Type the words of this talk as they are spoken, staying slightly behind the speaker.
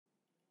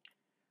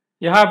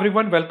Yeah, hi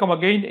everyone, welcome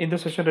again in the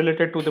session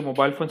related to the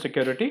mobile phone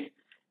security.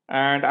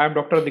 And I'm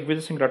Dr. Digvijay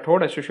Singh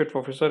Rathod, Associate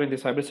Professor in the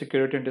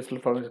Cybersecurity and Digital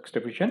Forensics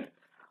Division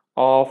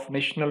of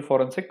National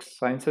Forensic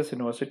Sciences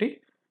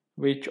University,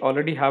 which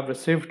already have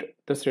received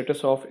the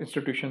status of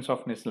institutions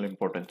of national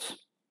importance.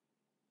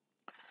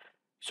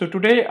 So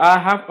today I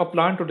have a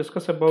plan to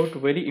discuss about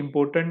very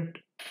important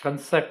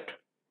concept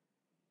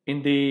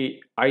in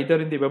the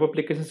either in the web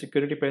application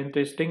security pen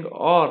testing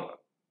or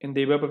in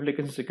the web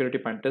application security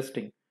pen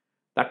testing,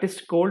 that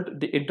is called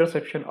the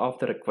interception of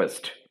the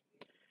request.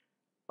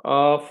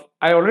 I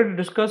already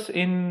discussed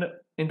in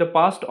the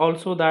past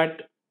also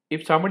that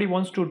if somebody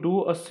wants to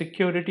do a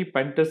security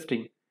pen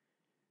testing,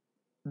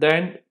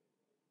 then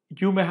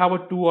you may have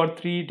a two or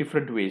three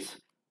different ways.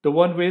 The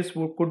one ways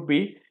could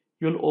be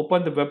you'll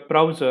open the web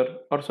browser,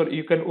 or sorry,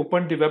 you can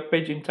open the web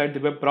page inside the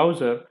web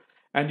browser,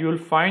 and you will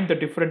find the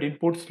different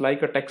inputs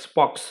like a text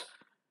box.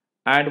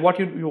 And what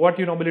you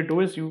normally do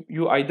is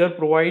you either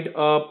provide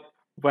a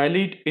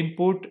valid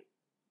input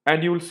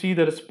and you will see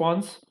the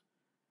response,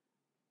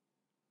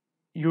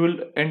 you will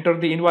enter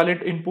the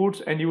invalid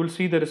inputs and you will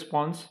see the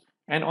response,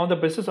 and on the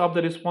basis of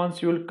the response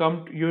you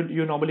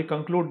normally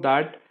conclude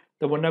that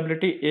the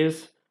vulnerability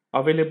is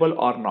available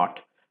or not.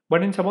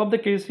 But in some of the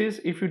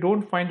cases, if you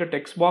don't find a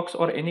text box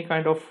or any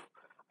kind of,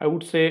 I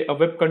would say, a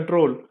web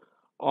control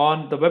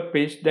on the web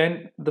page,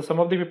 then some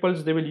of the people,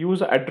 they will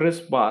use an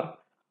address bar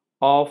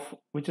of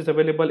which is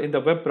available in the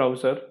web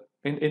browser,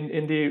 in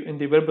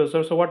the web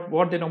browser. So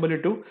what they normally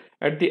do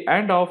at the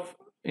end of,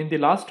 in the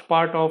last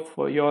part of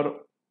your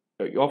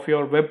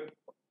web,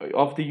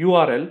 of the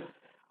URL,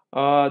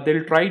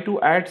 they'll try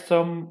to add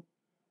some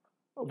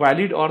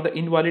valid or the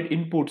invalid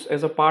inputs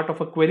as a part of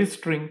a query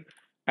string,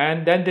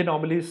 and then they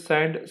normally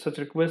send such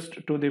request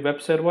to the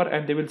web server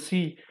and they will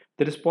see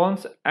the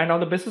response, and on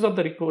the basis of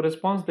the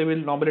response they will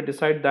normally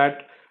decide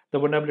that the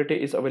vulnerability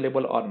is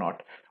available or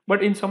not.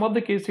 But in some of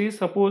the cases,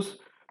 suppose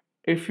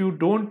if you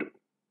don't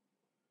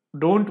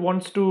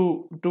wants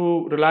to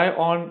rely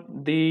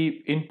on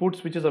the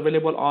inputs which is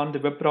available on the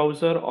web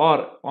browser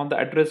or on the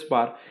address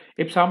bar,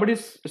 if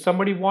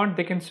somebody want,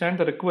 they can send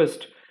the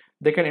request,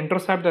 they can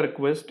intercept the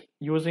request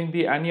using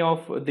the any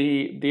of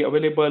the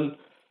available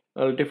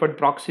different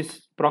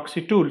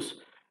proxy tools,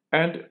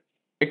 and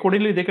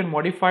accordingly they can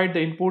modify the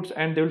inputs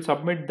and they will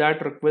submit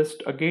that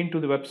request again to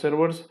the web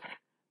servers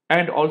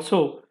and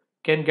also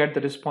can get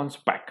the response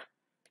back.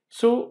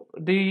 So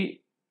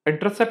the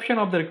interception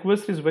of the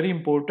request is very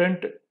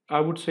important, I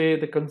would say,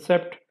 the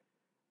concept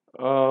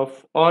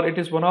of, or it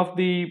is one of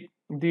the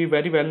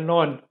very well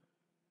known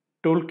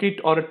toolkit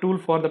or a tool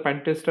for the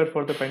pen tester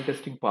for the pen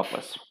testing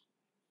purpose.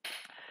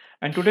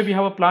 And today we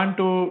have a plan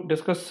to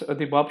discuss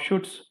the burp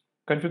shoots,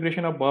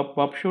 configuration of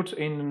burp shoots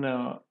in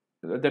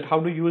that how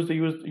to use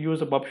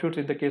the burp shoots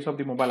in the case of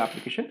the mobile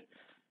application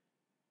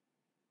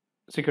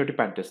security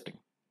pen testing.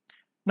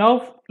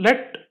 Now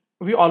let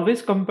we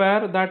always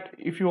compare that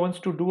if you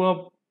want to do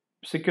a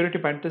security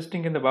pen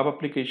testing in the web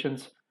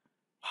applications,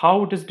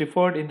 how it is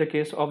differed in the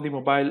case of the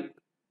mobile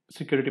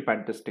security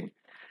pen testing.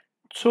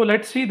 So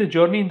let's see the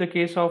journey in the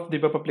case of the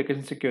web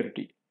application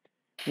security.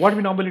 What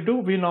we normally do,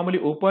 we normally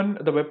open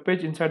the web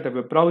page inside the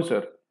web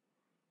browser,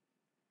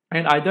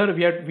 and either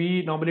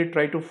we normally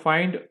try to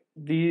find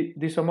the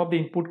some of the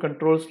input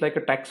controls like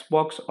a text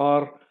box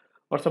or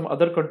some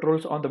other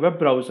controls on the web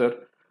browser,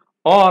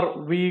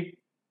 or we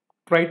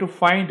try to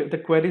find the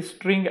query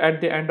string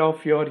at the end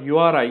of your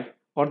URI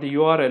or the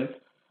URL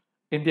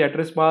in the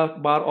address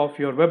bar of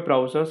your web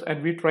browsers,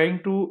 and we're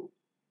trying to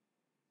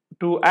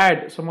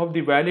add some of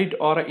the valid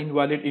or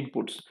invalid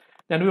inputs.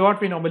 Then what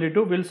we normally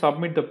do, we'll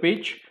submit the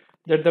page,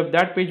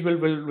 that page will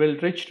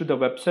reach to the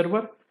web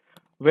server.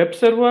 Web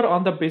server,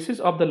 on the basis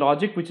of the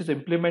logic which is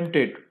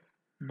implemented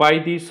by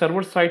the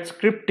server side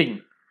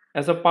scripting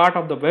as a part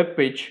of the web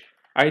page,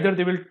 either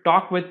they will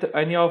talk with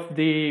any of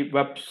the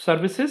web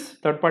services,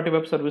 third-party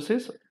web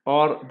services,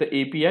 or the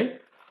API,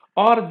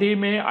 or they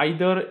may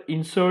either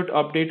insert,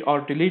 update,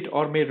 or delete,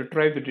 or may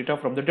retrieve the data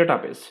from the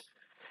database,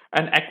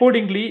 and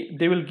accordingly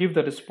they will give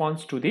the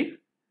response to the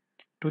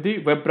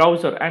web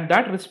browser, and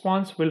that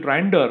response will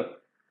render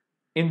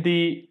in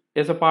the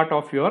as a part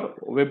of your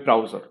web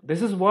browser.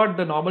 This is what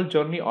the normal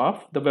journey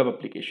of the web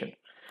application.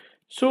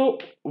 So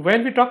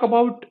when we talk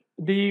about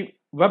the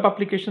web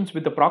applications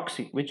with the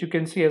proxy, which you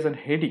can see as a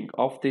heading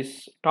of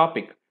this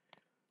topic,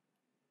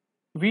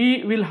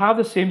 we will have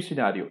the same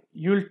scenario.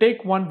 You will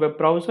take one web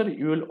browser,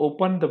 you will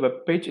open the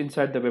web page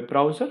inside the web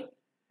browser.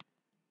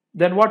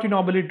 Then what you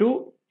normally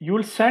do, you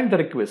will send the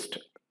request,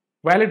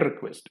 valid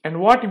request, and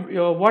what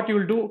you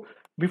will do,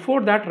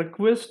 before that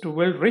request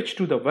will reach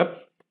to the web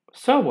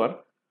server,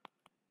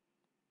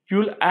 you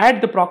will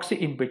add the proxy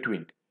in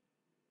between.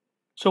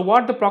 So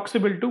what the proxy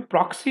will do,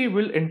 proxy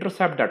will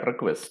intercept that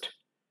request.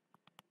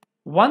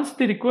 Once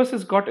the request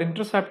is got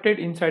intercepted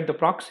inside the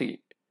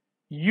proxy,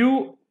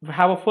 you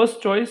have a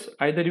first choice.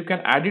 Either you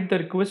can edit the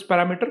request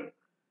parameter,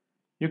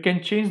 you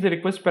can change the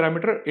request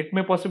parameter. It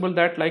may possible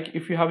that, like,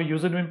 if you have a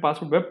username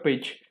password web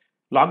page,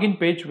 login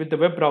page with the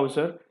web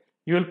browser,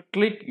 you will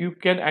click, you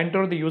can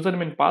enter the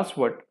username and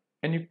password,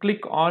 and you click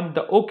on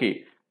the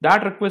OK,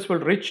 that request will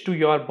reach to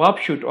your Burp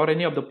chute or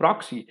any of the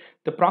proxy.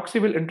 The proxy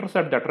will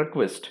intercept that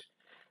request.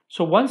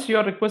 So once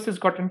your request is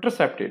got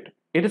intercepted,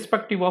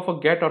 irrespective of a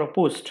get or a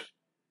post,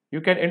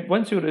 you can,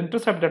 once you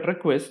intercept that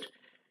request,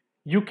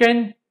 you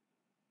can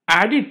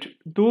edit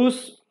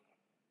those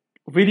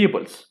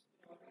variables.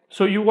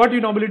 So what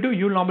you normally do,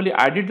 you normally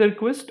edit the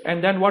request,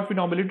 and then what we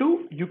normally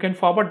do, you can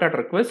forward that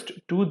request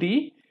to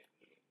the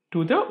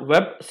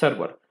web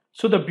server.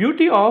 So the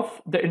beauty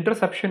of the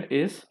interception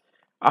is,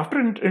 after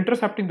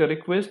intercepting the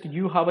request,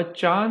 you have a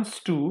chance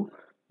to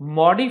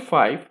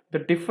modify the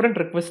different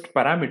request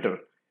parameter,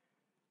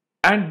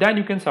 and then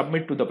you can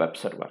submit to the web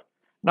server.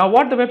 Now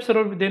what the web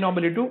server they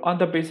normally do, on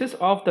the basis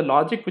of the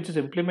logic which is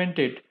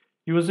implemented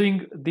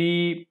using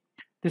the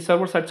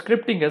server-side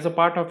scripting as a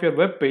part of your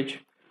web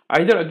page,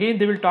 either again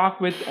they will talk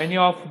with any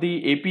of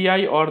the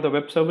API or the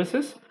web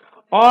services,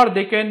 or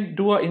they can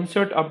do a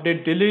insert,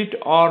 update, delete,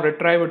 or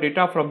retrieve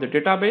data from the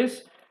database,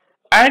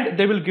 and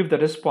they will give the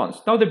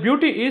response. Now the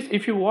beauty is,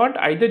 if you want,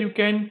 either you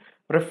can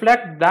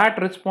reflect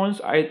that response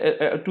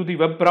to the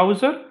web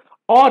browser,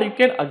 or you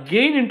can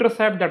again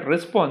intercept that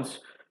response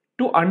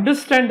to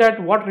understand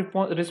that what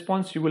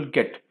response you will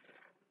get.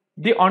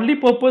 The only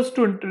purpose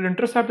to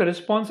intercept the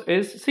response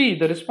is, see,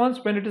 the response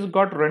when it is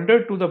got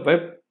rendered to the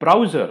web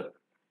browser,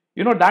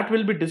 that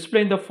will be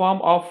displayed in the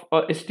form of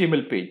a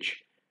HTML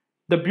page.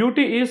 The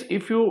beauty is,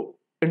 if you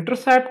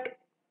intercept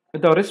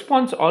the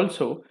response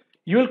also,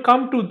 you will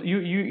come to,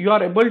 you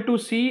are able to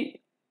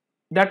see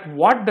that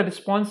what the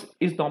response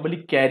is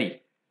normally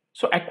carry.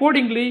 So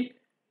accordingly,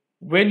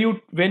 when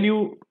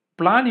you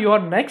plan your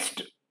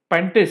next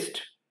pen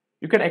test,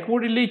 you can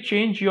accordingly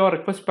change your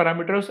request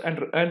parameters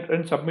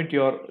and submit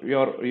your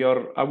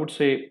I would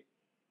say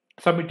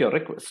submit your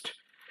request.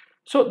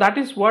 So that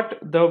is what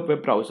the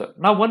web browser.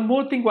 Now one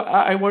more thing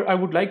I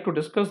would like to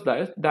discuss,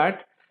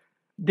 that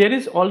there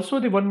is also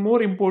the one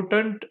more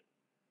important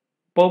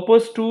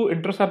purpose to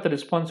intercept the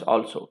response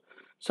also.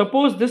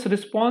 Suppose this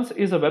response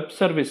is a web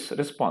service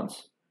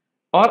response,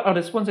 or a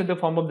response in the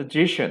form of the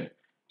JSON.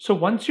 So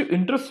once you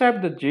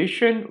intercept the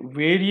JSON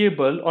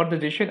variable or the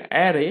JSON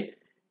array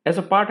as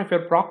a part of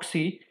your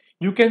proxy,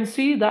 you can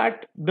see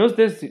that does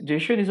this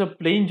JSON is a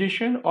plain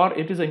JSON or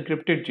it is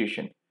encrypted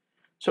JSON.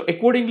 So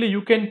accordingly,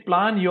 you can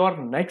plan your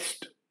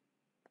next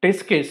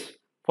test case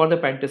for the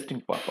pen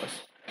testing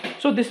purpose.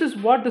 So this is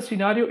what the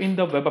scenario in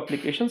the web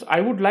applications. I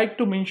would like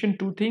to mention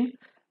two things,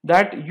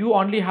 that you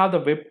only have the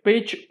web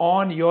page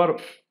on your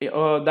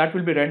that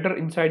will be rendered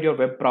inside your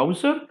web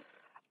browser,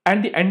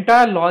 and the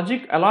entire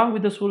logic along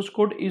with the source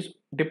code is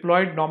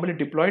normally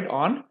deployed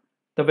on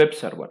the web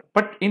server.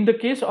 But in the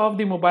case of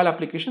the mobile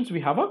applications, we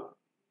have a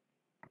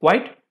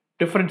quite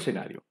different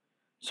scenario.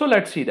 So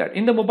let's see that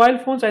in the mobile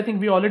phones, I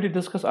think we already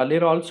discussed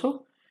earlier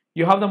also.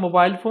 You have the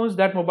mobile phones,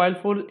 that mobile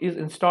phone is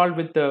installed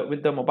with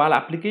the mobile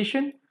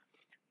application.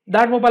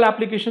 That mobile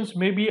applications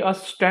may be a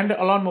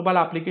standalone mobile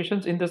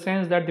applications, in the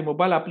sense that the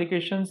mobile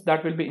applications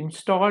that will be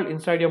installed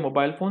inside your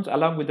mobile phones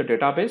along with the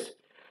database.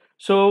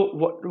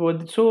 So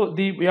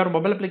your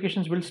mobile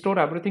applications will store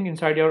everything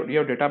inside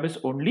your database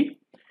only.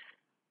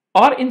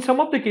 Or in some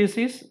of the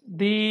cases,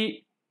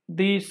 the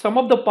some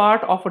of the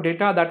part of a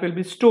data that will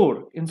be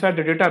stored inside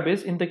the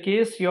database, in the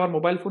case your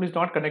mobile phone is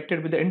not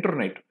connected with the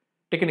internet.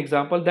 Take an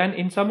example, then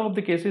in some of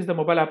the cases, the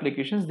mobile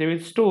applications, they will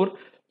store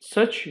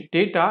such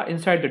data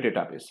inside the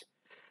database.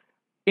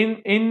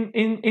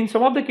 In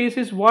some of the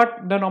cases,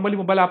 what the normally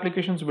mobile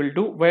applications will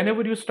do,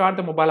 whenever you start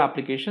the mobile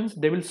applications,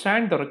 they will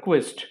send the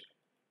request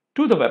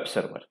to the web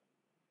server.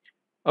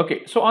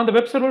 Okay, so on the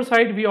web server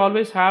side, we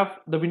always have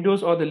the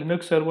Windows or the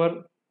Linux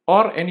server,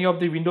 or any of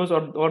the Windows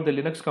or the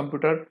Linux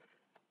computer.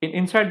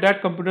 Inside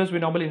that computers, we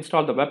normally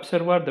install the web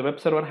server. The web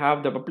server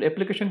have the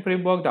application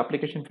framework. The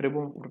application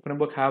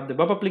framework have the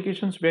web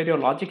applications where your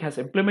logic has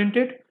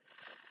implemented.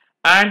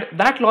 And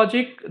that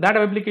logic, that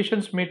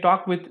applications may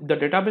talk with the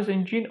database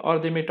engine, or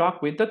they may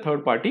talk with the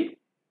third-party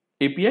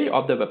API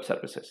of the web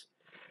services.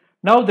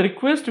 Now the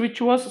request which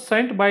was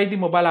sent by the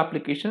mobile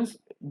applications,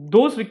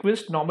 those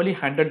requests normally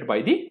handled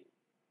by the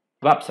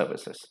web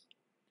services.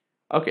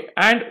 Okay,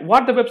 and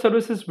what the web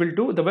services will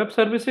do, the web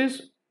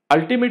services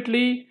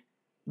ultimately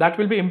that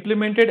will be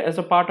implemented as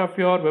a part of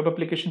your web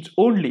applications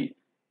only,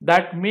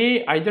 that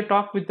may either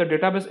talk with the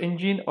database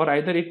engine, or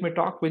either it may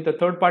talk with the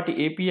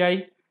third-party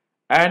API,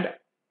 and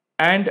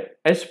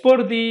as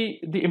per the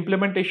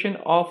implementation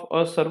of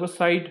a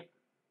server-side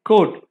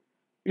code,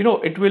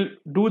 it will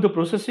do the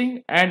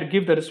processing and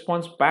give the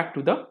response back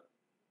to the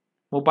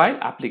mobile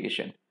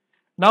application.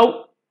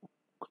 Now,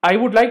 I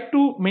would like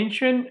to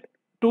mention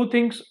two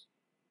things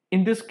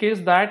in this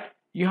case, that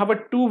you have a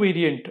two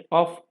variant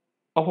of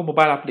a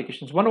mobile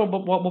applications. One of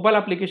mobile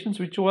applications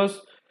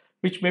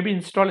which may be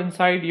installed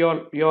inside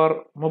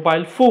your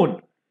mobile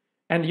phone,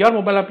 and your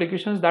mobile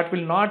applications that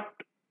will not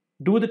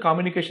do the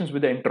communications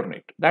with the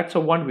internet. That's a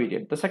one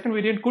variant. The second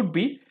variant could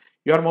be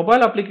your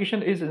mobile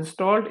application is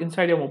installed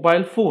inside your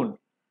mobile phone,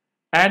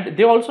 and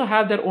they also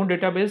have their own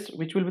database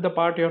which will be the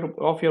part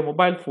of your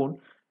mobile phone.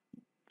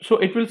 So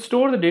it will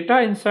store the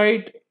data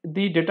inside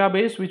the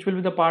database which will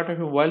be the part of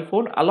your mobile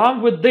phone.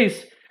 Along with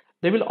this,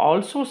 they will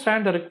also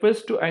send the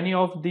request to any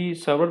of the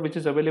server which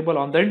is available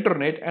on the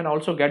internet and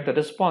also get the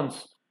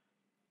response,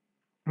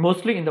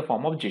 mostly in the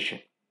form of JSON.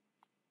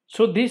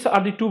 So these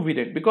are the two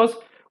variant. Because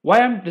why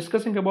I'm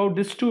discussing about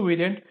this two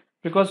variant,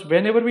 because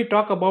whenever we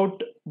talk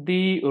about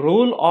the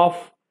role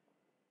of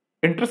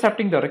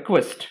intercepting the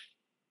request,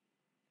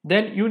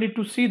 then you need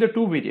to see the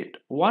two variant.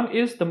 One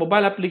is the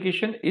mobile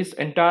application is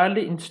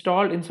entirely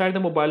installed inside the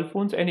mobile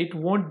phones and it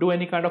won't do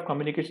any kind of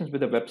communications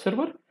with the web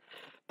server.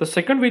 The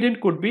second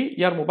variant could be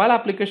your mobile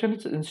application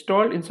is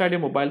installed inside your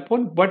mobile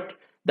phone, but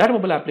that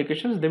mobile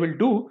applications, they will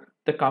do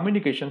the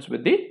communications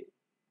with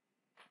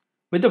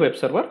the web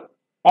server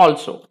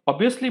also,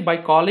 obviously by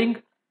calling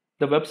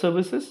the web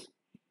services,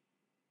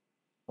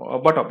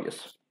 but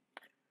obvious.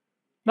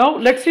 Now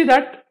let's see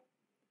that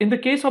in the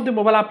case of the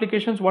mobile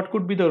applications, what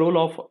could be the role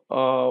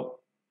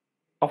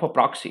of a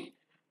proxy.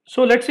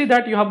 So let's say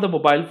that you have the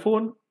mobile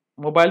phone.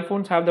 Mobile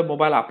phones have the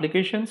mobile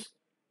applications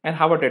and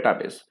have a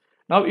database.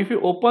 Now if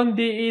you open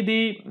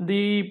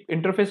the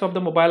interface of the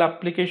mobile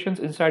applications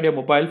inside your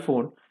mobile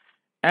phone,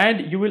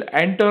 and you will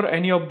enter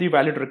any of the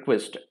valid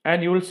request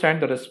and you will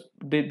send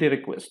the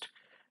request.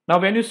 Now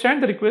when you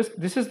send the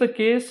request, this is the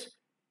case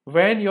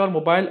when your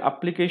mobile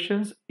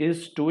applications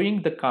is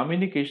doing the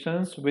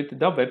communications with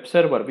the web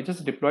server which is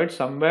deployed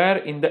somewhere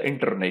in the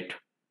internet.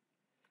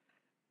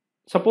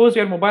 Suppose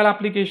your mobile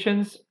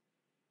applications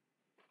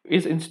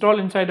is installed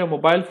inside a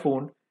mobile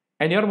phone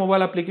and your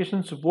mobile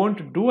applications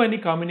won't do any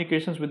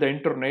communications with the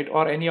internet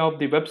or any of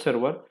the web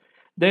server,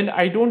 then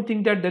I don't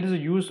think that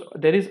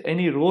there is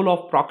any role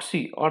of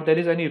proxy or there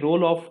is any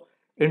role of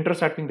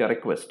intercepting the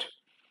request.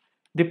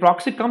 The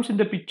proxy comes in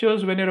the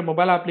pictures when your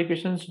mobile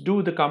applications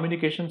do the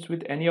communications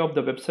with any of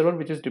the web server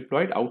which is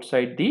deployed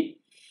outside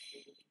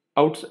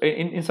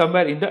in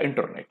somewhere in the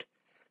internet.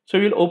 So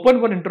you'll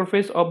open one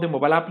interface of the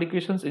mobile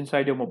applications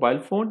inside your mobile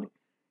phone.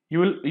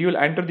 You will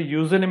enter the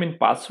username and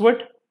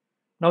password.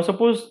 Now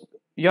suppose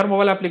your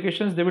mobile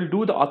applications, they will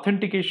do the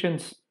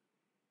authentications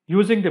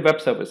using the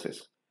web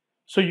services.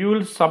 So you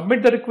will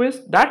submit the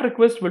request. That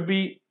request will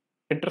be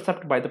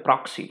intercepted by the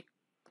proxy.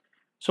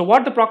 So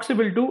what the proxy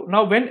will do,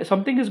 now when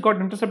something is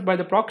got intercepted by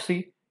the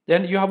proxy,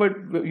 then you have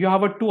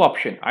a two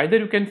option. Either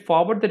you can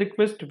forward the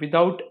request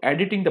without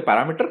editing the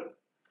parameter,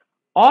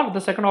 or the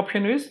second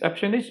option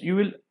is you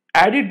will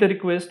edit the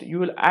request, you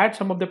will add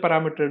some of the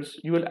parameters,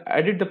 you will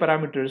edit the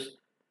parameters,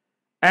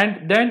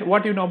 and then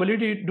what you normally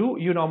do,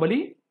 you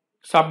normally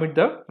submit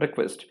the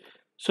request.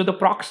 So the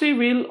proxy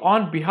will,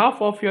 on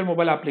behalf of your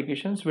mobile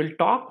applications, will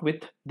talk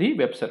with the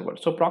web server.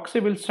 So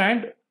proxy will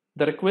send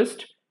the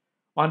request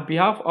on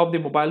behalf of the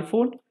mobile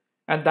phone,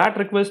 and that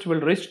request will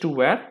reach to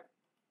where?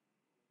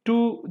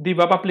 To the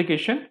web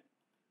application,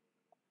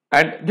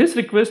 and this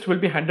request will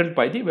be handled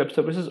by the web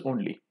services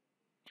only.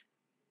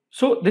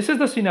 So this is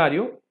the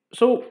scenario.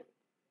 So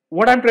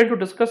what I'm trying to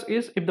discuss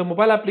is, if the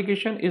mobile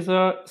application is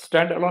a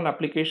standalone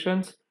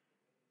applications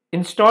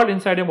installed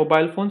inside your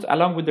mobile phones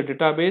along with the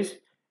database,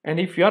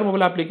 and if your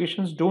mobile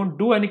applications don't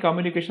do any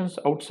communications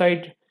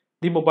outside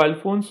the mobile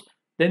phones,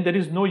 then there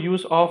is no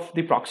use of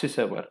the proxy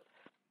server.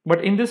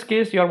 But in this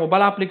case, your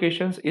mobile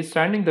applications is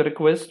sending the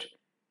request,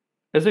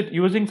 is it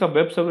using some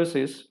web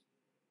services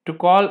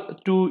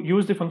to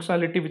use the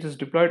functionality which is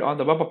deployed on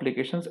the web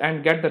applications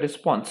and get the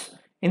response.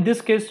 In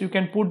this case, you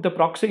can put the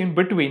proxy in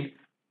between,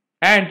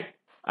 and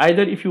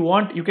either if you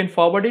want, you can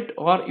forward it,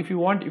 or if you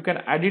want, you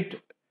can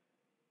edit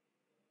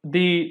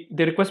the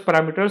request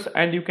parameters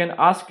and you can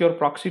ask your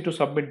proxy to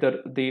submit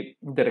the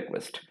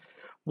request.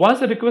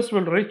 Once the request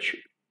will reach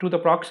to the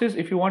proxies,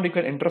 if you want, you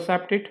can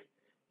intercept it.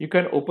 You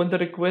can open the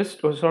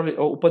request, or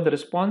open the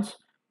response,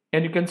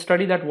 and you can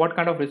study that what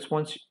kind of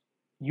response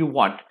you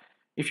want.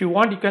 If you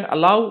want, you can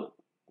allow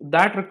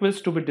that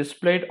request to be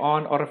displayed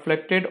on or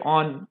reflected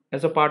on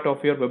as a part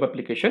of your web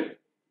application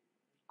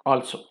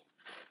also.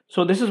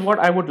 So this is what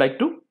I would like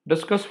to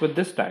discuss with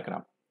this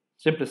diagram,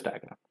 simplest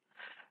diagram.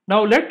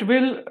 Now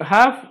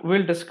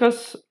we'll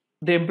discuss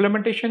the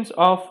implementations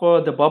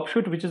of the Burp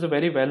Shoot, which is a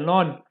very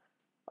well-known,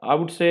 I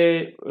would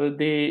say,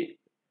 the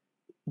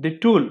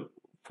tool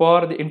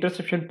for the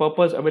interception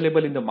purpose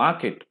available in the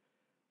market.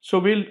 So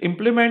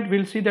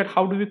we'll see that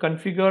how do we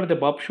configure the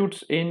Burp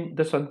Shoots in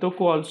the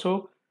Santoku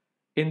also,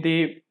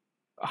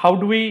 how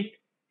do we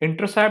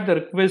intercept the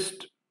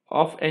request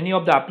of any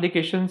of the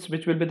applications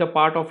which will be the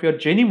part of your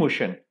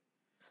Genymotion.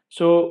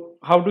 So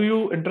how do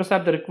you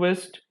intercept the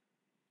request,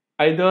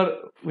 either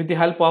with the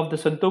help of the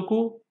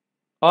Santoku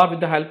or with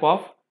the help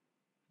of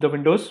the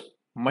Windows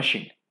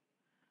machine.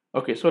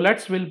 Okay, so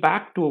we'll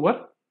back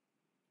to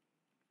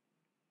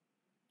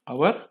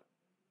our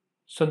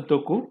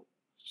Santoku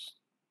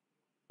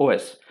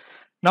OS.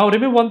 Now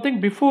remember one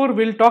thing, before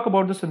we'll talk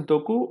about the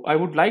Santoku, I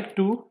would like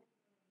to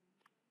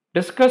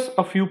discuss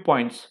a few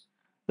points.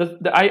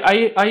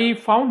 I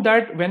found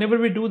that whenever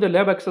we do the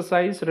lab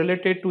exercise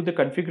related to the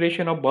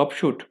configuration of Burp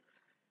Shoot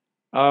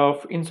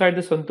inside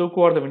the Santoku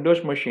or the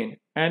Windows machine,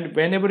 and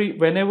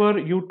whenever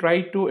you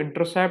try to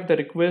intercept the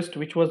request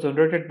which was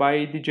generated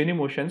by the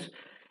Genymotions,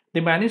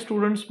 the many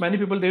students, many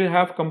people, they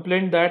have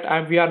complained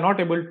that we are not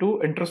able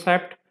to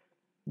intercept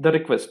the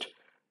request.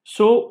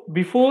 So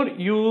before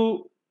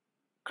you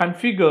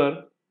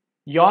configure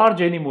your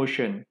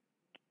Genymotion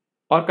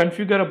or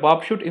configure a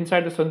Burp shoot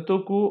inside the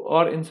Santoku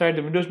or inside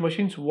the Windows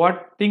machines,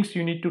 what things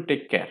you need to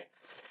take care.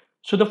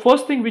 So the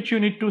first thing which you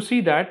need to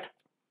see that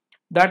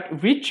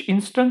which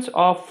instance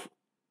of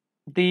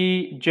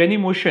the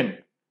Genymotion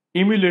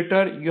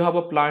emulator you have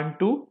a plan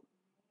to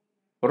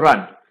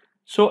run.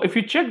 So if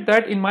you check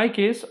that, in my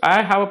case,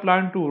 I have a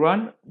plan to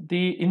run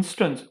the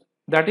instance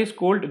that is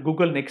called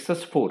Google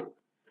Nexus 4.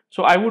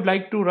 So I would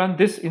like to run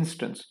this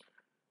instance.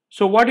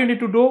 So what you need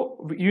to do,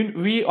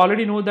 we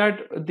already know that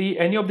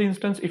any of the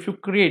instance, if you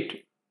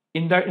create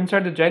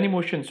inside the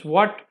Genymotions,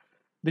 what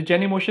the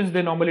Genymotions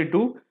they normally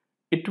do,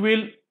 it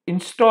will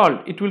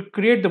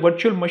create the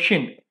virtual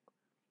machine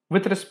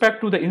with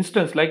respect to the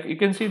instance. Like you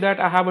can see that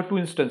I have a two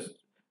instance,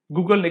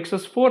 Google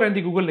Nexus 4 and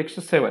the Google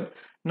Nexus 7.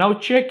 Now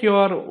check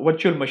your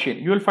virtual machine.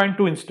 You will find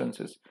two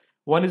instances.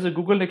 One is a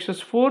Google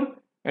Nexus 4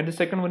 and the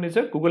second one is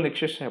a Google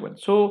Nexus 7.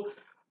 So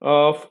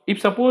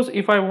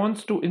if I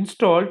want to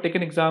install, take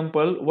an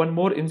example, one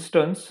more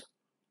instance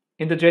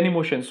in the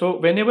Genymotion. So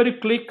whenever you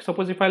click,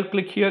 suppose if I'll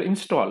click here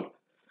install.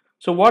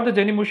 So what the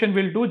Genymotion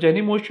will do,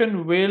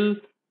 Genymotion will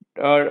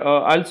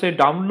I'll say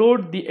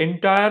download the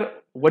entire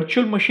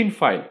virtual machine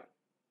file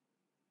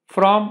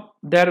from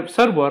their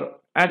server,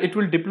 and it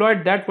will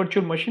deploy that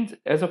virtual machines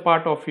as a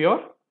part of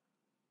your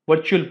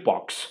virtual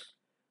box.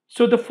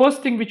 So the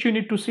first thing which you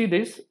need to see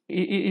this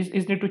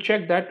is need to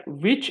check that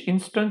which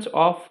instance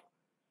of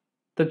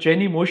the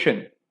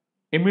Genymotion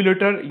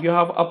emulator you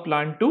have a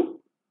plan to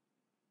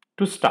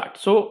start.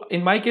 So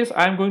in my case,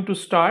 I am going to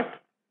start.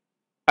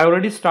 I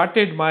already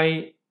started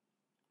my,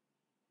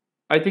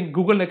 I think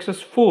Google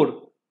Nexus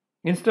 4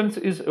 instance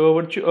is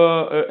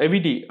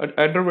AVD,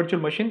 Android virtual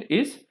machine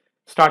is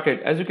started.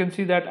 As you can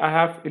see that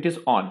it is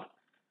on.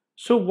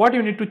 So what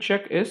you need to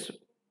check is,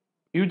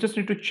 you just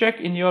need to check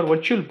in your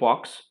virtual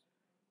box,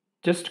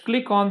 just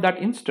click on that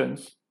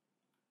instance,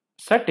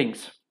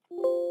 settings.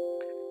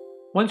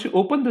 Once you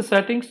open the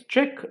settings,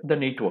 check the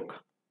network.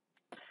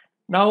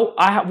 Now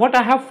what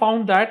I have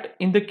found that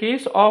in the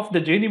case of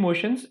the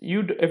Genymotions,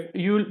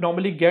 you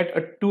normally get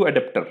a two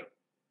adapter.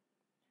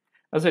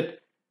 That's it.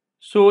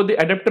 So the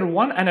adapter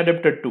 1 and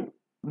adapter 2.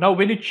 Now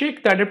when you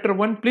check the adapter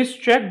 1, please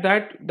check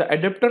that the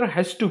adapter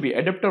has to be,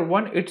 adapter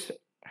 1, it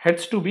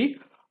has to be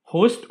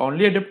host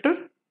only adapter,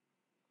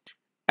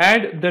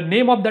 and the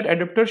name of that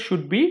adapter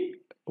should be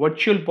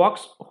VirtualBox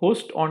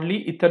host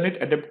only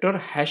Ethernet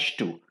adapter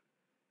 #2.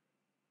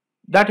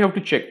 That you have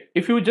to check.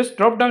 If you just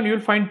drop down, you will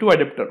find two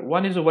adapter.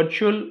 One is a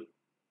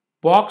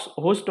VirtualBox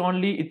host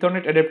only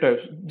Ethernet adapter.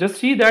 Just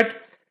see that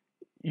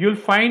you'll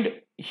find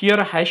here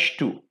a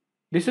 #2.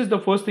 This is the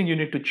first thing you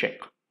need to check.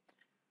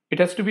 It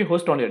has to be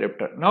host only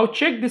adapter. Now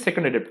check the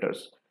second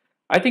adapters.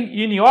 I think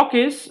in your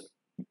case,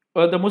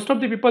 the most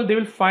of the people, they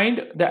will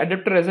find the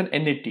adapter as an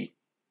NAT.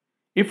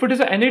 If it is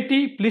a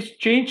NAT, please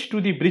change to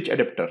the bridge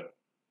adapter.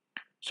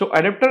 So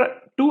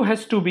adapter 2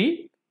 has to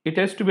be a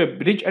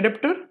bridge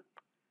adapter.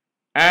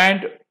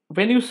 And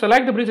when you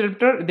select the bridge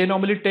adapter, they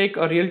normally take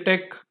a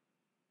Realtek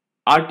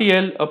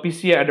RTL, a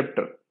PCI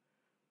adapter.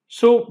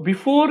 So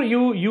before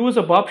you use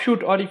a Burp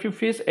shoot, or if you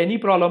face any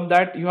problem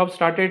that you are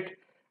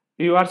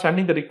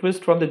sending the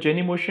request from the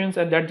Genymotions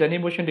and that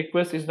Genymotion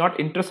request is not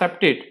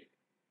intercepted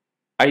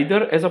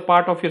either as a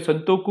part of your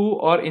Santoku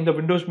or in the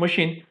Windows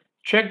machine,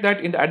 check that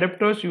in the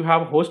adapters you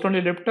have host only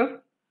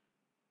adapter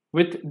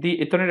with the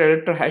Ethernet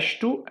adapter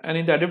 #2, and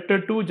in the adapter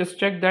 2 just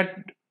check that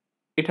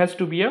it has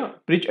to be a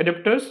bridge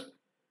adapters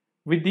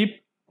with the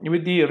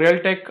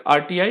Realtek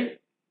RTI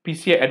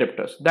PCI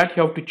adapters. That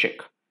you have to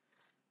check.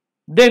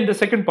 Then the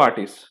second part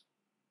is,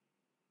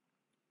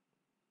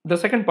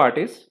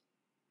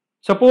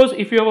 suppose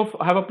if you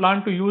have a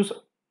plan to use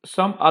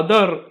some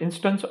other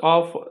instance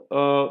of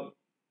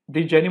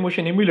the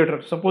Genymotion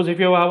emulator. Suppose if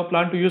you have a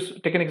plan to use,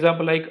 take an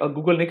example like a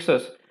Google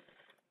Nexus,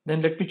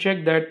 then let me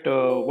check that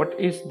what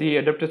is the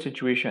adapter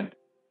situation.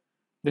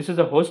 This is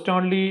a host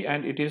only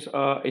and it is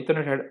a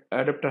Ethernet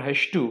adapter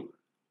 #2.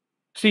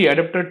 See,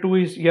 adapter 2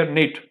 is here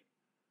NAT.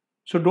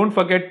 So don't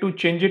forget to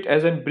change it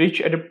as a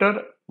bridge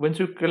adapter. Once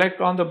you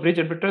click on the bridge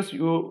adapters,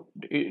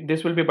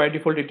 this will be by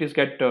default, it is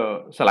get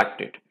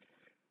selected.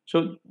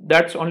 So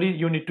that's only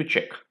you need to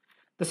check.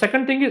 The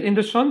second thing is in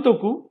the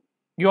Santoku,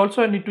 you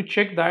also need to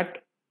check that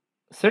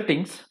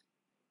settings,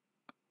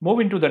 move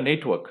into the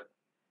network.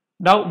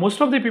 Now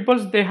most of the people,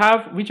 they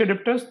have which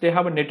adapters? They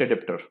have a NAT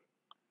adapter.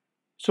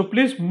 So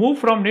please move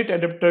from NAT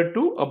adapter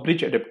to a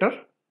bridge adapter.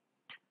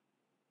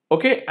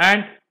 Okay,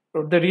 and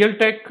the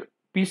Realtek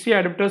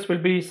PCI adapters will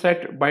be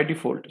set by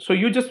default. So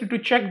you just need to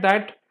check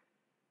that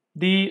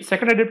the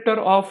second adapter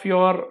of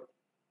your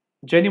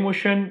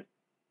Genymotion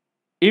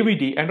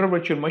AVD, Android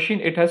virtual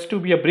machine, it has to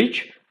be a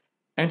bridge,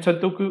 and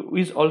Santoku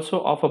is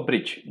also of a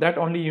bridge. That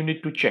only you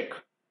need to check.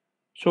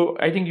 So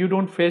I think you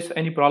don't face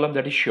any problem,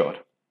 that is sure.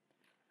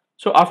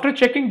 So after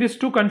checking these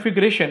two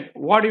configuration,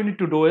 what you need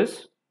to do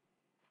is,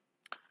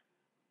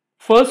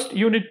 first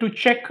you need to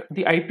check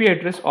the IP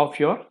address of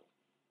your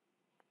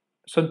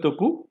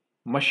Santoku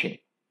machine.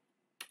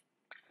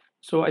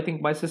 So I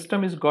think my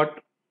system is got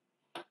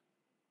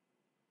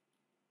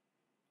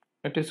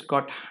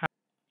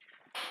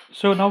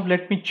so now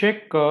let me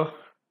check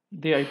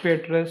the IP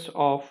address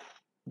of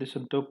the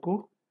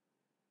Santoku.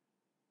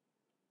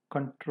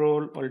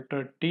 Control Alt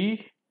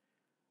T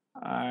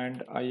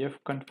and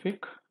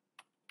ifconfig.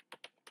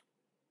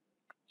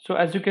 So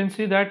as you can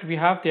see that we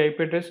have the IP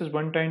address is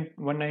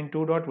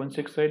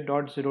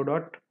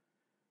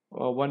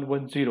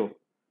 192.168.0.110.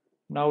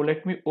 Now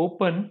let me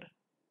open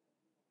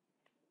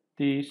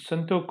the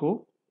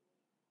Santoku,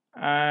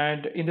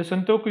 and in the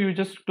Santoku you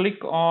just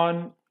click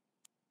on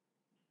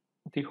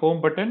the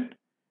home button.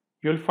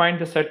 You'll find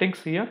the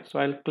settings here. So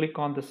I'll click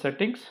on the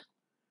settings.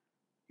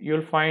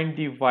 You'll find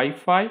the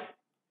Wi-Fi.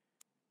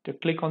 To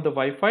click on the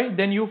Wi-Fi,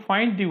 then you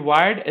find the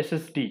wired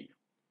SSD.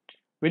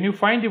 When you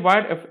find the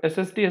wired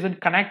SSD as a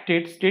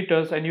connected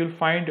status, and you'll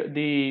find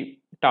the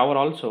tower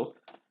also,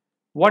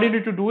 what you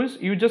need to do is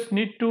you just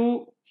need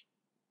to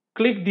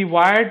click the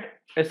wired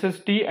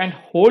SSD and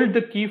hold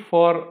the key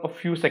for a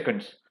few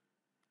seconds.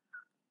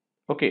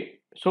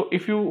 Okay, so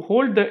if you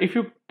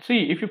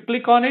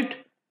click on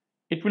it,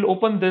 it will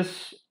open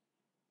this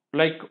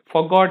like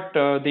forgot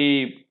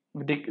the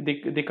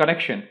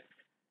connection.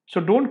 So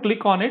don't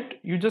click on it,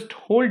 you just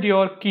hold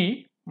your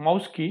key,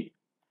 mouse key,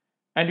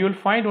 and you'll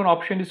find one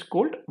option is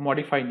called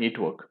modify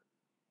network.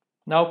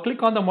 Now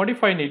click on the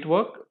modify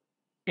network.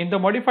 In the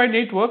modify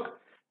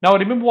network, now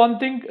remember one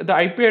thing, the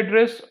IP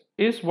address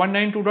is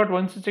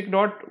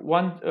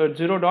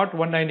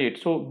 192.168.10.198.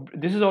 So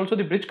this is also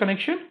the bridge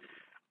connection.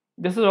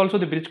 This is also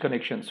the bridge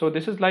connection. So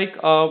this is like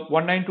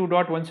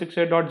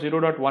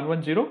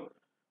 192.168.0.110,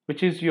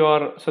 which is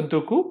your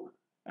Santoku.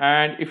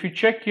 And if you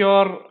check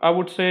your, I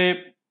would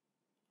say,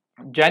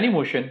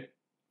 Motion,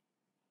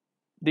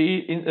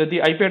 the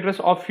IP address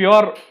of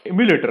your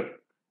emulator,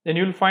 then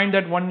you will find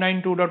that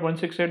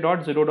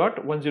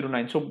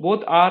 192.168.0.109. So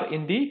both are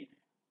in the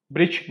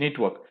bridge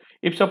network.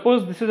 If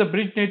suppose this is a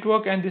bridge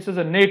network and this is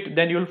a net,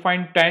 then you will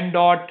find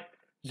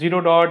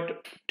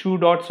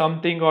 10.0.2.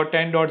 something or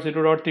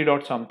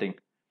 10.0.3. something.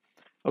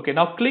 Okay,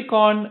 now click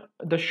on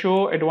the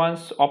show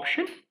advanced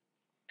option.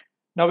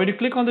 Now when you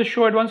click on the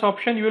show advanced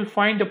option, you will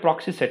find the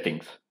proxy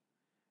settings.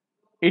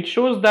 It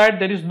shows that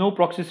there is no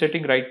proxy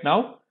setting right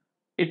now.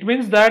 It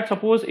means that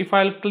suppose if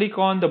I'll click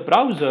on the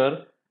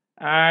browser,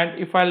 and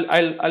if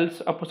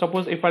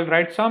suppose if I'll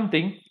write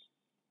something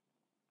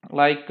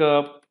like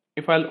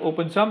if I'll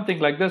open something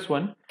like this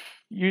one,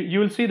 you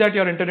will see that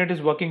your internet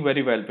is working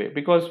very well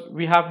because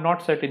we have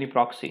not set any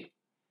proxy.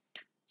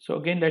 So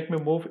again, let me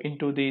move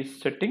into the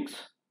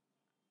settings,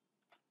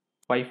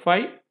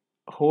 Wi-Fi,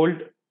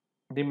 hold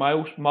the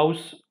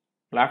mouse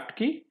left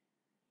key,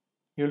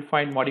 you'll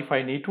find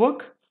modify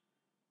network,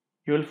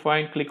 you'll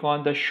find click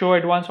on the show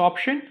advanced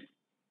option,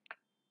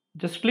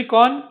 just click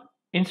on,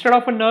 instead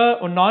of a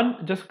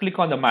none, just click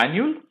on the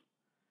manual.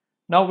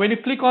 Now when you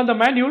click on the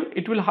manual,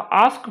 it will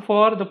ask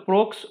for the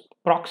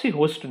proxy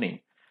host name.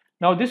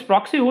 Now this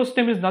proxy host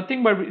name is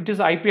nothing but it is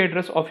the IP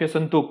address of your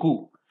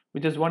Santoku,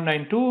 which is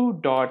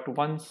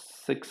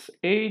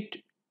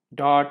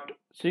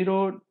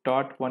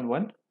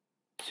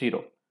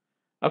 192.168.0.110.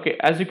 Okay,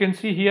 as you can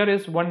see here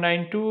is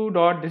 192.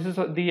 This is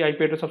the IP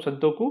address of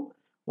Santoku,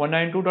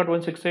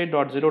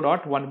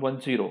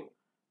 192.168.0.110.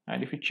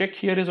 And if you check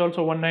here is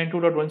also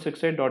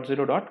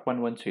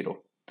 192.168.0.110.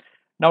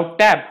 Now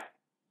tab,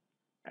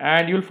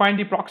 and you'll find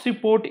the proxy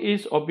port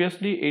is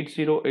obviously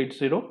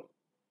 8080.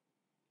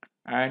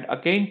 And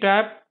again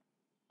tab.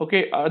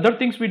 Okay, other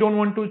things we don't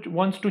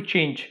wants to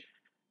change.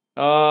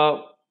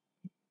 Don't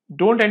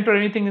enter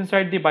anything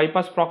inside the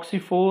bypass proxy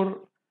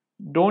 4.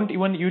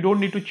 You don't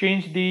need to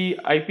change the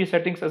IP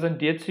settings as in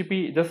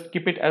DHCP. Just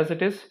keep it as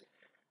it is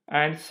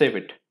and save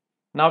it.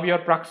 Now your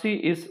proxy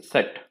is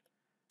set.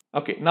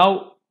 Okay,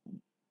 now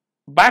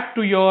back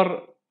to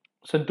your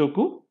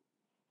Santoku,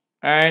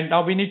 and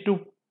now we need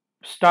to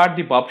start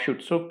the Burp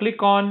shoot. So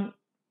click on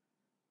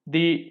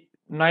the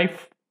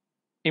knife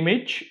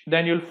image,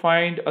 then you'll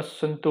find a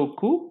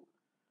Santoku.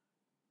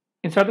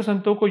 Inside the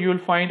Santoku, you will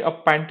find a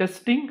pen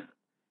testing,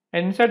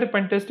 and inside the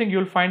pen testing,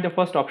 you'll find the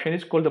first option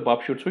is called the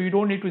Burp shoot. So you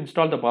don't need to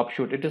install the Burp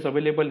shoot; it is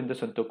available in the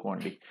Santoku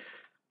only.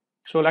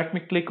 So let me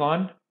click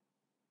on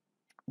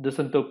the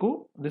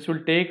Santoku. This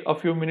will take a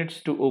few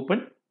minutes to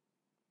open.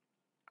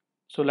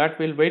 So that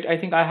will wait. I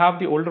think I have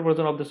the older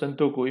version of the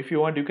Santoku. If you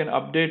want, you can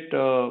update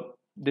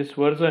this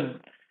version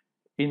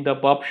in the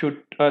Burp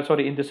shoot.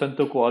 In the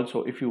Santoku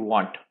also, if you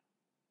want.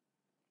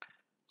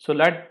 So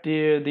let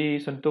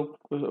the Santoku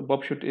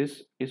Burp shoot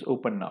is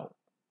open now.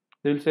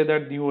 They will say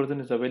that new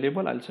version is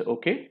available. I'll say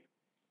okay.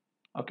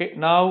 Okay.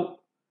 Now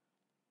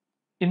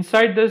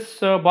inside this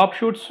Burp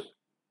shoots,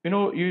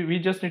 we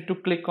just need to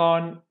click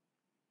on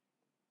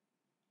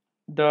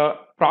the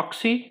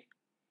proxy.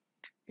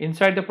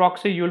 Inside the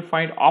proxy, you will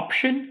find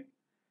option,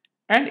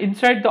 and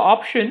inside the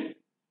option,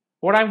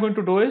 what I'm going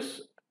to do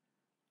is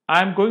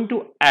I'm going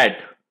to add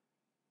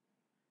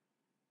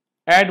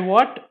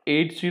what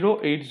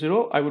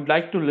 8080. I would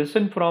like to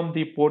listen from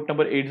the port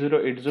number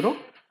 8080,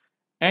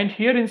 and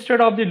here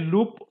instead of the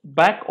loop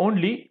back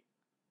only,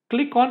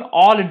 click on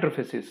all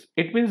interfaces.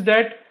 It means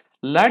that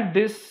let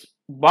this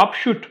Burp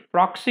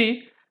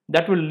proxy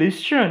that will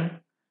listen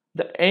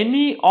the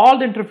any all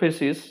the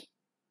interfaces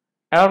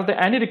or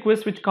the any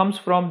request which comes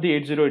from the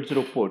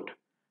 8080 port.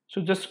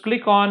 So just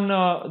click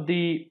on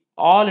the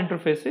all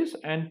interfaces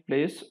and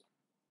place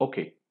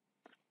OK.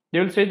 They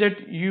will say that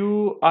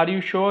are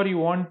you sure you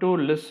want to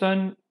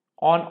listen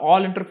on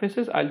all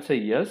interfaces? I'll say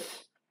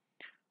yes.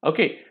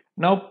 Okay.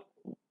 Now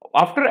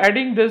after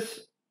adding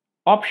this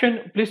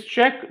option, please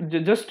check,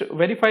 just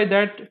verify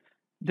that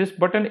this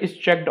button is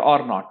checked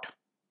or not.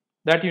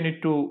 That you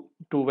need to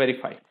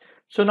verify.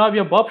 So now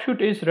your Burp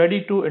is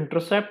ready to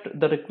intercept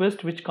the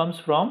request which comes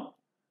from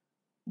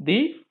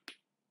the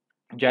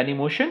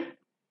Genymotion.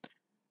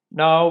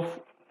 Now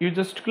you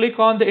just click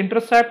on the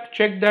intercept,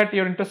 check that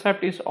your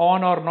intercept is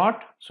on or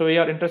not. So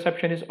your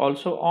interception is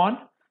also on.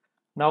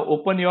 Now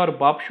open your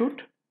Burp.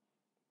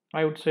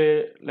 I would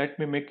say let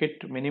me make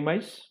it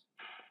minimize.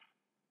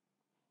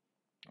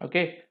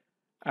 Okay,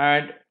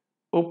 and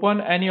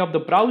open any of the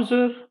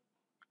browser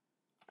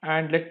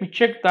and let me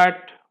check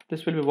that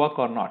this will be work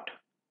or not.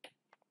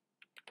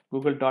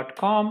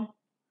 Google.com.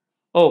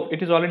 Oh,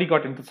 it is already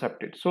got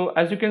intercepted. So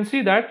as you can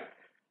see that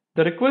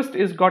the request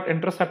is got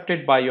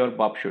intercepted by your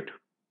Burp.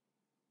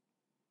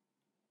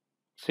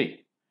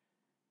 See,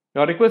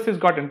 your request is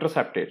got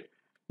intercepted.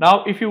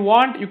 Now if you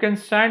want, you can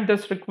send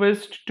this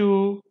request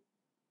to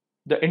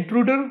the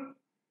intruder.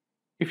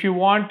 If you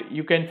want,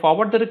 you can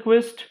forward the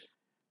request.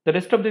 The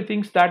rest of the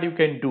things that you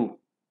can do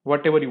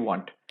whatever you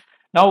want.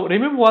 Now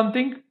remember one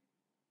thing,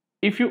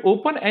 if you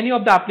open any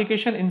of the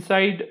application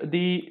inside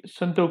the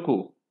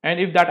Santoku, and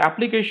if that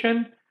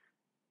application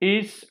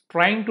is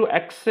trying to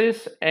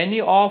access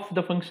any of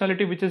the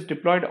functionality which is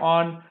deployed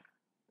on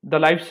the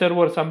live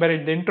server somewhere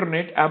in the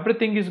internet,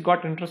 everything is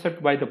got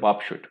intercepted by the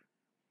Burp,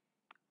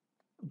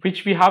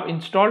 which we have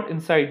installed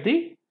inside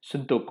the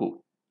Santoku.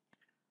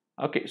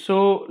 Okay,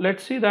 so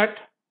let's see that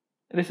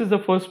this is the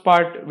first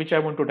part which I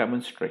want to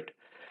demonstrate.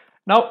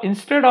 Now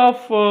instead of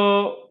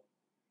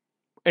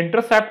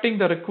intercepting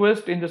the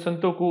request in the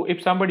Santoku,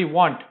 if somebody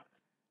want,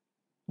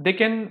 they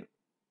can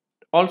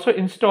also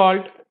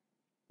install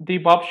the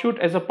Burp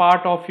as a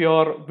part of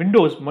your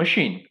Windows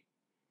machine,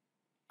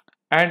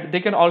 and they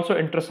can also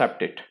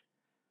intercept it.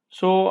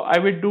 So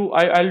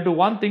I'll do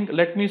one thing.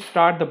 Let me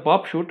start the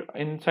Burp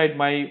inside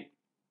my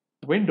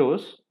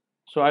Windows.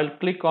 So I'll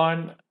click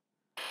on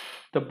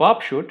the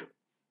Burp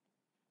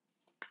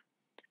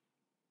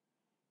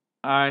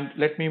and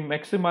let me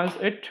maximize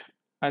it.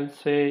 I'll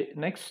say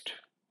next,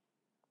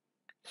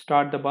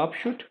 start the Burp.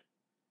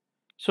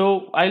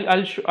 So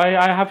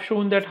I have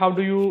shown that how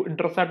do you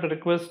intercept the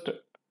request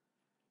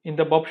in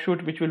the Burp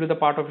which will be the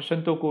part of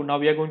Santoku. Now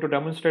we are going to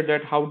demonstrate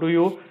that how do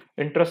you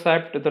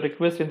intercept the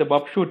request in the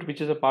Burp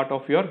which is a part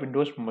of your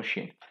Windows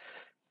machine.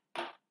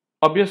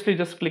 Obviously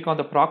just click on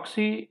the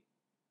proxy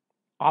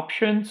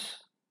options,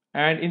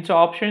 and into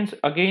options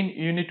again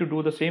you need to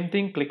do the same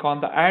thing. Click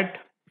on the add.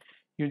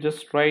 You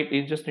just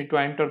need to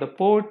enter the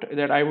port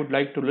that I would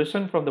like to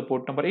listen from, the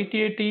port number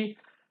 8080.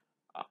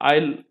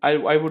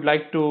 I would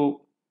like to,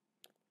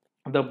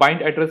 the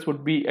bind address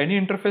would be any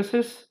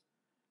interfaces,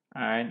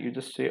 and you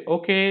just say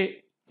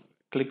okay,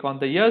 click on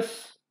the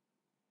yes,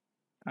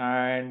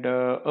 and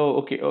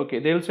okay,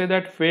 they will say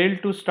that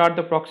failed to start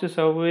the proxy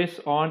service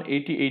on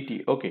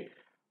 8080. Okay,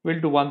 we'll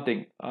do one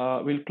thing,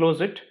 we'll close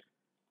it,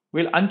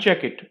 we'll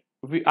uncheck it.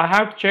 I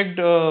have checked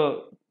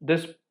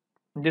this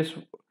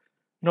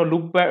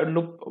loop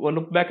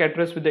back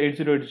address with the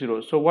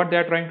 8080. So what they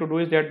are trying to do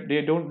is that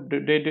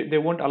they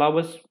won't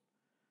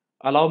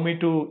allow me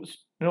to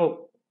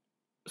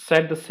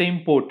set the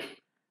same port.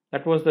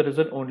 That was the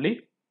reason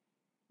only.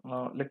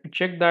 Let me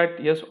check that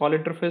yes, all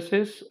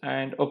interfaces,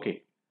 and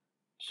okay.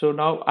 So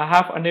now I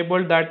have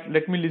enabled that.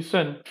 Let me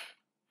listen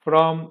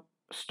from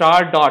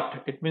star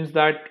dot. It means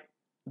that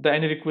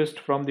any request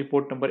from the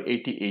port number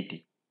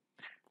 8080.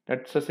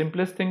 That's the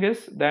simplest thing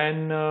is.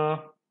 Then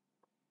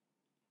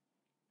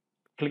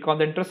click on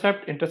the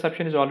intercept.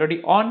 Interception is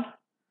already on.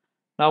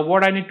 Now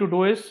what I need to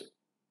do is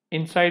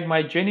inside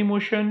my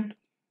Genymotion,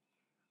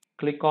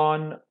 click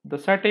on the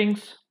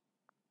settings,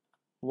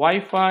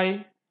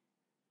 Wi-Fi,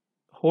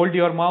 hold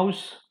your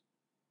mouse,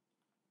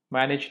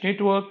 manage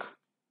network,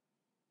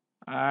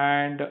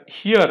 and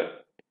here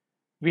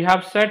we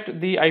have set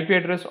the IP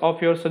address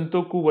of your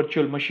Santoku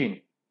virtual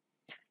machine.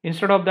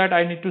 Instead of that,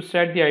 I need to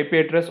set the IP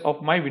address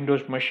of my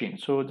Windows machine.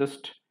 So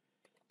just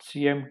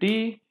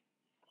cmd,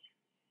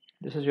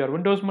 this is your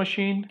Windows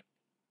machine,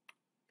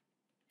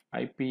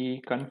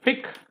 IP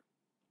config,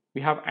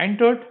 we have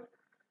entered.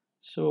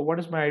 So what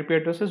is my IP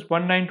address is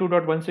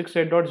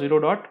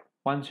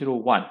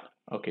 192.168.0.101.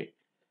 Okay,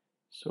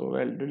 so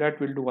we'll do that.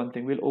 We'll do one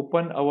thing, we'll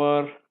open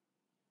our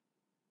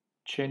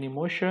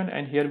Genymotion,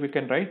 and here we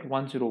can write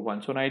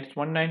 101. So now it's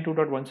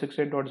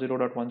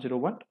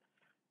 192.168.0.101,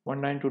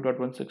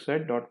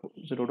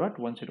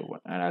 192.168.0.101,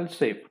 and I'll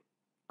save.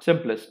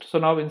 Simplest. So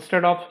now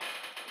instead of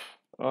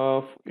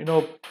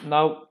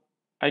now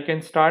I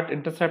can start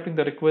intercepting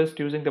the request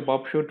using the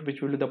Burp,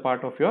 which will be the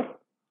part of your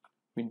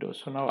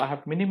Windows. So now I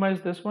have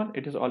minimized this one.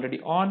 It is already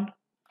on.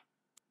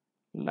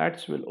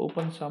 We'll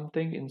open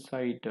something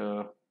inside.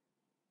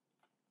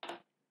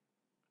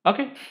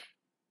 Okay,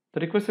 the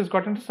request has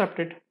got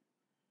intercepted.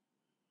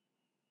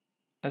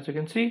 As you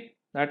can see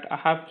that I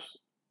have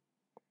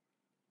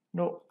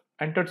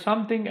entered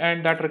something,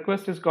 and that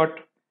request is got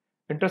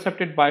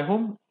intercepted by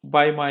whom?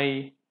 By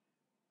my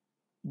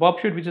Burp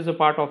sheet, which is a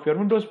part of your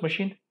Windows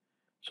machine.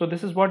 So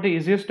this is what the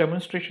easiest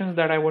demonstrations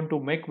that I want to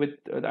make with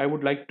I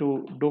would like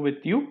to do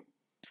with you.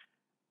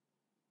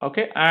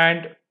 Okay,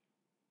 and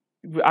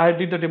I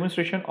did the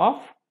demonstration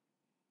of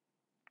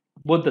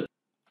both the.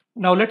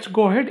 Now let's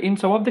go ahead. In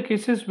some of the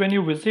cases when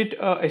you visit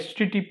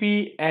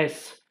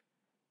HTTPS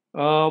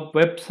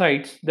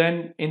websites,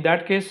 then in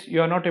that case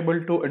you are not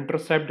able to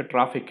intercept the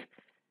traffic.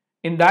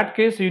 In that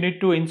case you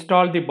need to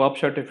install the Burp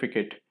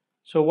certificate.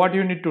 So what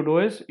you need to do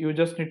is you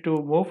just need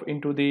to move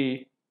into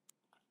the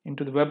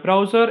web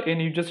browser,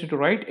 and you just need to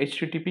write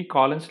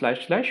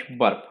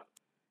http://burp,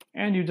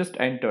 and you just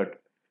entered.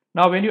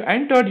 Now when you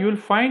entered, you will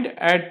find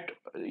at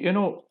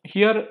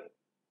here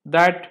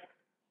that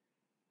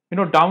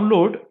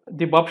download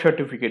the Burp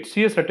certificate,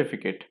 CS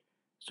certificate.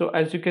 So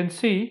as you can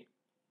see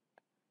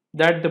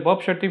that the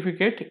Burp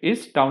certificate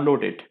is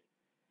downloaded.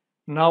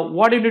 Now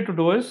what you need to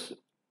do is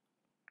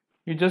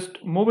you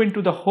just move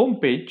into the home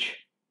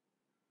page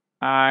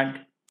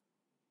and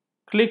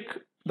click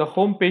the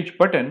home page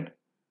button,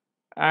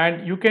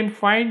 and you can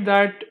find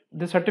that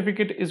the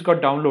certificate is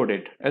got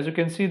downloaded. As you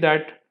can see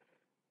that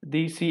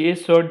the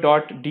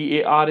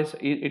cacert.dar is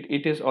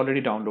it is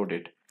already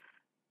downloaded.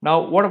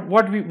 Now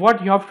what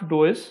you have to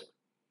do is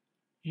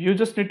you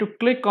just need to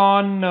click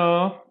on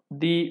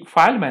the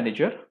file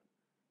manager.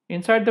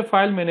 Inside the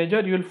file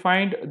manager you will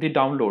find the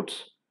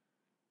downloads.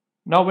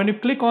 Now when you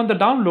click on the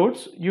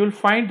downloads, you will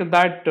find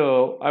that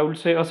I will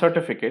say a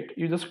certificate.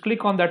 You just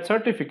click on that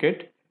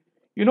certificate.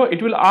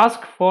 It will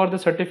ask for the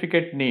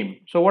certificate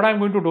name. So what I'm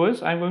going to do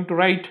is I'm going to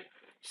write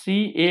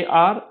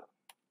CARCERT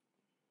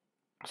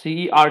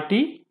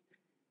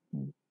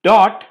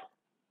dot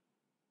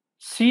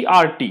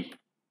CRT.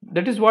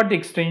 That is what the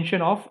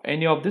extension of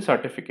any of the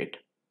certificate.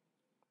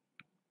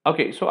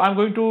 Okay, so I'm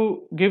going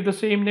to give the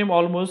same name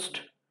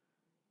almost,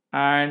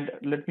 and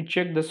let me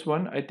check this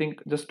one. I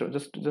think just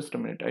a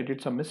minute, I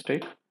did some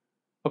mistake.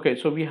 Okay,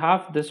 so we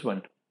have this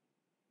one.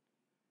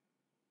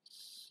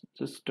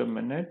 Just a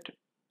minute.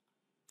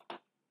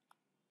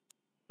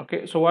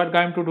 Okay, so what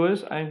I'm going to do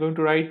is I'm going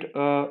to write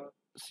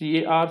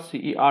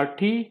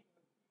CARCERT-1.CRT.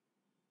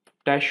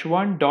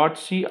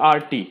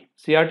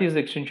 CRT is the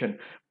extension.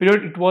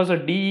 Period. It was a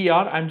DER.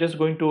 I'm just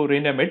going to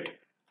rename it,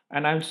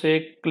 and I'm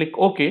say click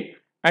OK,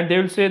 and they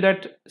will say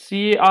that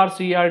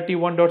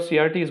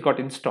CARCERT-1.CRT is got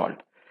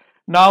installed.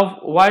 Now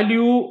while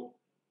you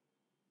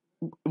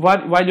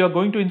are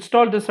going to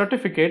install the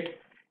certificate,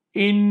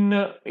 in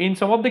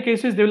some of the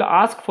cases they will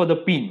ask for the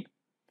PIN.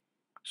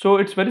 So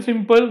it's very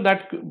simple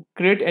that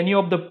create any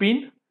of the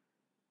PIN,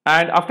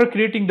 and after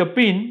creating the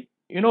PIN,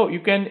 you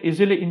can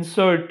easily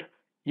insert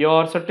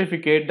your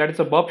certificate, that is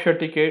a Burp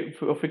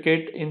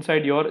certificate,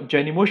 inside your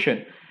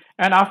Genymotion.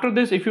 And after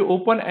this, if you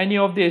open any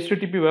of the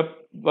HTTP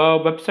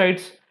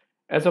websites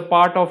as a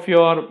part of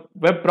your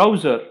web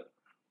browser,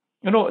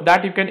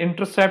 that you can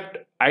intercept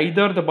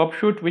either the Burp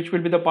shoot, which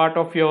will be the part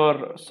of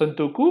your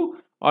Santoku,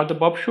 or the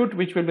Burp shoot,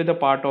 which will be the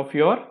part of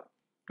your,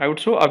 I would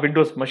say, a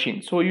Windows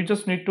machine. So you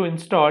just need to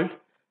install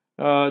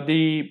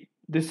the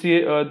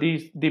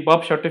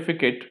Burp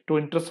certificate to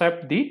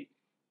intercept the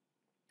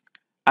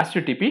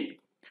HTTP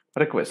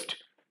request.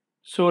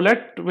 So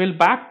we'll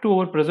back to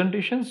our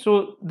presentation.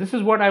 So this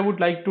is what I would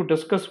like to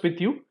discuss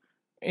with you.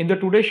 In the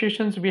today's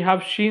sessions, we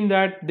have seen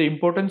that the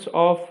importance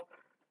of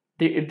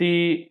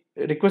the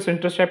request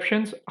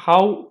interceptions,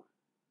 how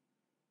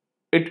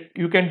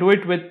you can do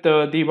it with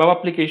the web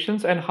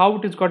applications, and how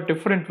it is got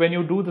different when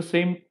you do the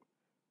same,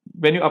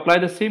 when you apply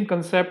the same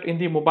concept in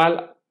the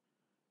mobile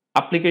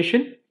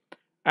application.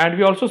 And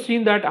we also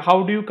seen that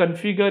how do you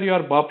configure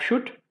your Burp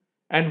shoot,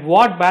 and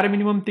what bare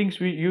minimum things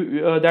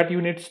that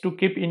you need to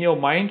keep in your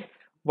mind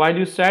while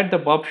you set the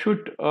Burp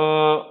shoot.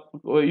 You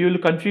will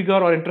configure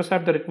or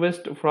intercept the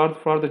request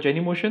for the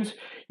Genymotions.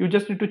 You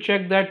just need to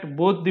check that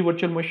both the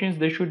virtual machines,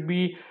 they should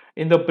be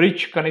in the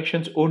bridge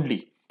connections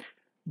only.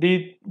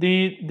 The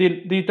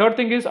third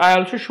thing is I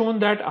also shown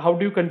that how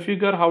do you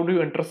configure, how do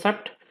you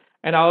intercept.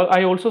 And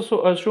I also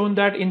shown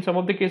that in some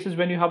of the cases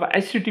when you have a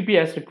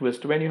HTTPS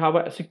request, when you have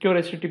a secure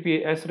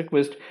HTTPS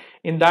request,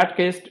 in that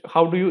case,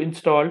 how do you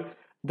install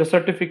the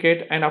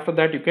certificate, and after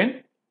that you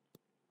can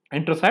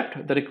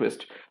intercept the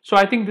request. So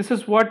I think this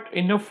is what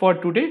enough for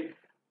today.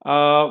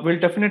 We'll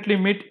definitely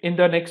meet in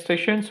the next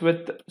sessions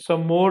with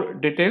some more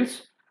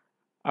details.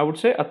 I would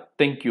say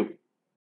thank you.